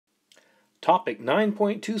Topic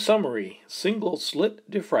 9.2 Summary, Single-slit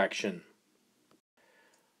Diffraction.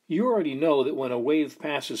 You already know that when a wave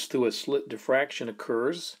passes through a slit, diffraction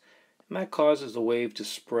occurs, and that causes the wave to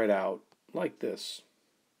spread out, like this.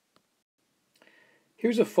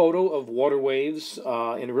 Here's a photo of water waves in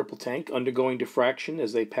a ripple tank undergoing diffraction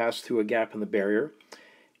as they pass through a gap in the barrier.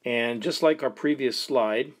 And just like our previous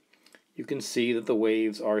slide, you can see that the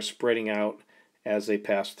waves are spreading out as they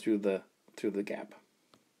pass through the gap.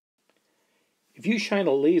 If you shine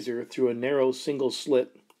a laser through a narrow single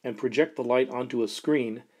slit and project the light onto a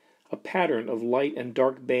screen, a pattern of light and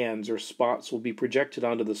dark bands or spots will be projected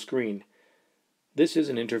onto the screen. This is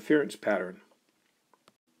an interference pattern.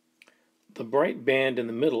 The bright band in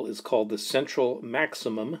the middle is called the central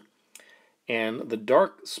maximum, and the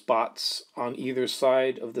dark spots on either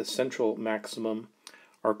side of the central maximum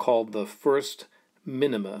are called the first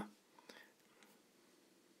minima.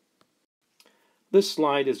 This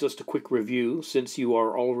slide is just a quick review, since you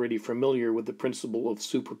are already familiar with the principle of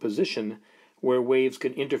superposition, where waves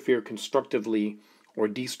can interfere constructively or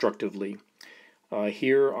destructively.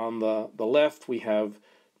 Here on the left we have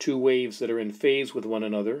two waves that are in phase with one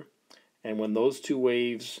another, and when those two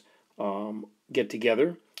waves get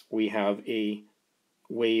together, we have a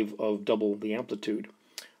wave of double the amplitude.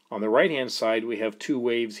 On the right hand side we have two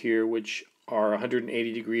waves here which are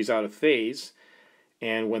 180 degrees out of phase,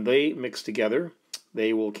 and when they mix together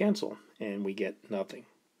they will cancel and we get nothing.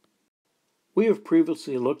 We have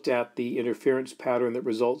previously looked at the interference pattern that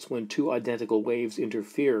results when two identical waves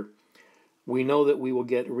interfere. We know that we will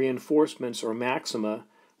get reinforcements or maxima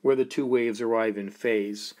where the two waves arrive in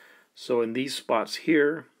phase. So in these spots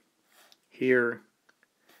here, here,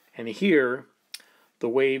 and here, the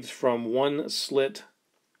waves from one slit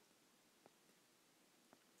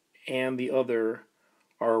and the other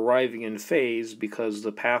are arriving in phase because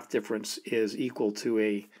the path difference is equal to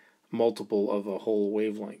a multiple of a whole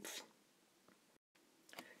wavelength.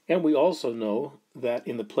 And we also know that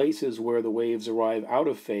in the places where the waves arrive out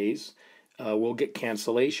of phase, we'll get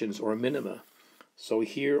cancellations or minima. So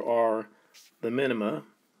here are the minima,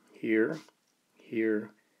 here,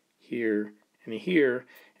 here, here, and here.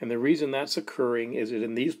 And the reason that's occurring is that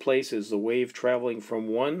in these places, the wave traveling from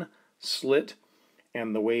one slit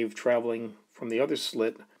and the wave traveling from the other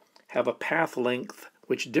slit have a path length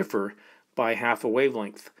which differ by half a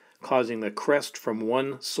wavelength, causing the crest from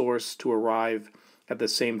one source to arrive at the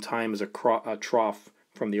same time as a trough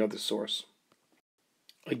from the other source.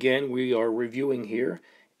 Again, we are reviewing here,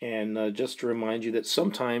 and just to remind you that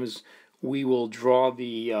sometimes we will draw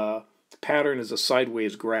the pattern as a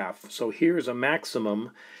sideways graph. So here's a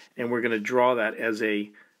maximum, and we're going to draw that as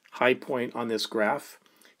a high point on this graph.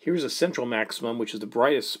 Here's a central maximum, which is the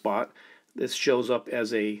brightest spot. This shows up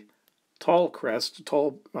as a tall crest,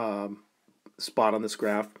 tall spot on this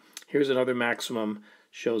graph. Here's another maximum,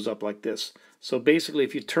 shows up like this. So basically,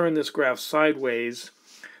 if you turn this graph sideways,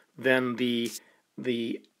 then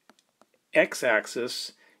the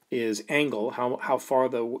x-axis is angle, how far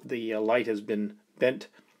the light has been bent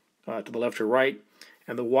to the left or right,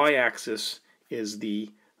 and the y-axis is the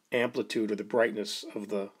amplitude or the brightness of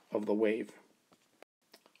the wave.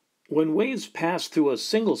 When waves pass through a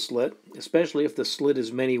single slit, especially if the slit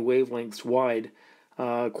is many wavelengths wide,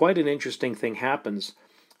 quite an interesting thing happens.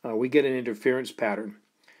 We get an interference pattern.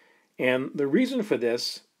 And the reason for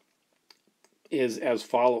this is as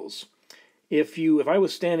follows. If I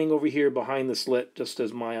was standing over here behind the slit, just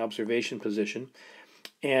as my observation position,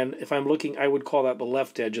 and if I'm looking, I would call that the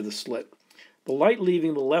left edge of the slit. The light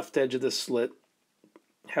leaving the left edge of the slit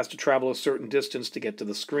has to travel a certain distance to get to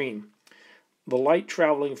the screen. The light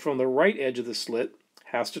traveling from the right edge of the slit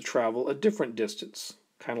has to travel a different distance,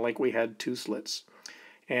 kind of like we had two slits.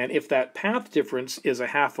 And if that path difference is a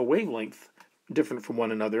half a wavelength different from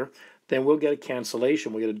one another, then we'll get a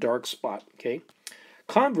cancellation, we'll get a dark spot. Okay.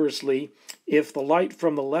 Conversely, if the light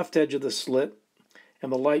from the left edge of the slit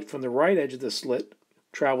and the light from the right edge of the slit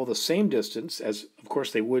travel the same distance, as of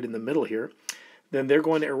course they would in the middle here, then they're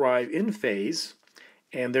going to arrive in phase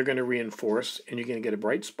and they're going to reinforce, and you're going to get a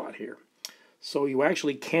bright spot here. So you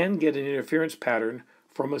actually can get an interference pattern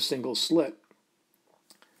from a single slit.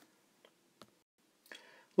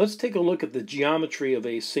 Let's take a look at the geometry of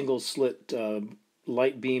a single slit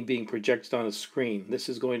light beam being projected on a screen. This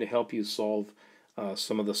is going to help you solve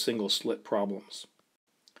some of the single slit problems.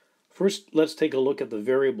 First, let's take a look at the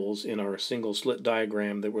variables in our single slit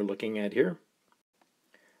diagram that we're looking at here.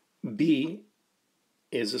 B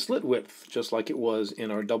is the slit width, just like it was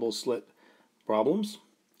in our double slit problems.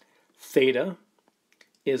 Theta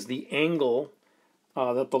is the angle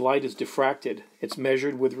that the light is diffracted. It's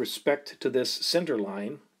measured with respect to this center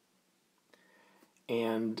line.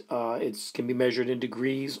 and it can be measured in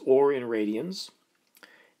degrees or in radians.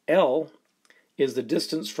 L is the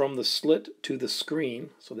distance from the slit to the screen,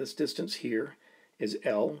 so this distance here is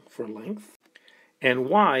L for length. And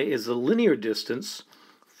Y is the linear distance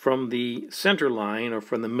from the center line, or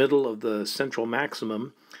from the middle of the central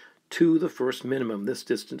maximum, to the first minimum. This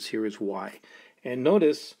distance here is Y. And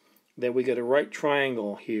notice that we get a right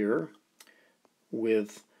triangle here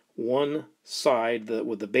with one side,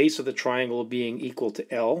 with the base of the triangle being equal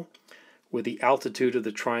to L, with the altitude of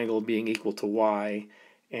the triangle being equal to Y,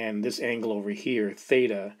 and this angle over here,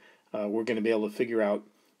 theta, we're going to be able to figure out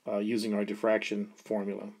using our diffraction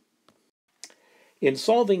formula. In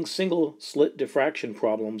solving single-slit diffraction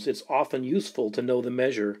problems, it's often useful to know the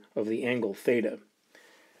measure of the angle theta.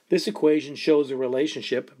 This equation shows a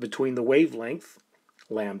relationship between the wavelength,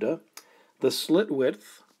 lambda, the slit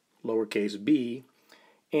width, lowercase b,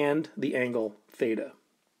 and the angle theta.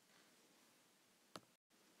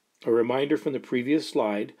 A reminder from the previous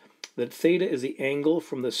slide that theta is the angle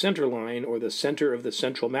from the center line, or the center of the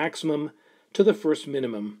central maximum, to the first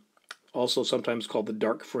minimum, also sometimes called the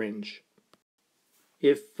dark fringe.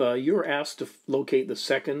 If you're asked to locate the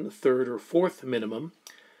second, third, or fourth minimum,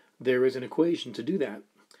 there is an equation to do that.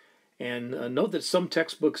 And note that some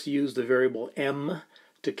textbooks use the variable m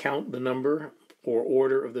to count the number or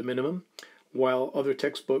order of the minimum, while other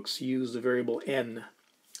textbooks use the variable n.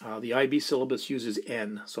 The IB syllabus uses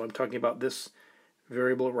n, so I'm talking about this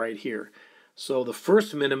variable right here. So the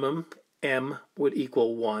first minimum, m, would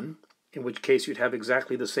equal 1, in which case you'd have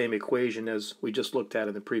exactly the same equation as we just looked at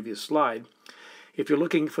in the previous slide. If you're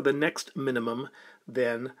looking for the next minimum,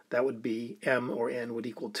 then that would be m or n would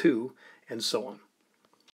equal 2, and so on.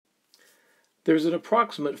 There's an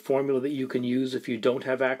approximate formula that you can use if you don't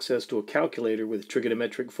have access to a calculator with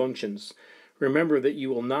trigonometric functions. Remember that you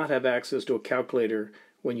will not have access to a calculator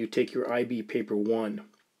when you take your IB Paper 1.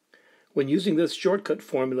 When using this shortcut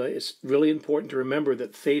formula, it's really important to remember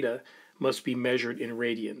that theta must be measured in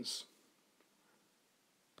radians.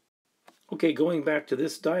 Okay, going back to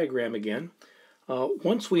this diagram again,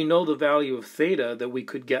 once we know the value of theta that we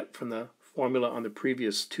could get from the formula on the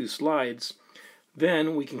previous two slides,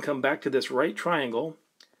 then we can come back to this right triangle,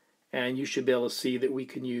 and you should be able to see that we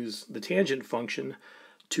can use the tangent function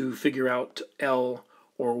to figure out L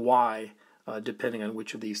or Y, depending on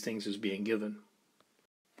which of these things is being given.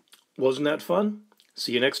 Wasn't that fun?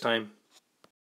 See you next time.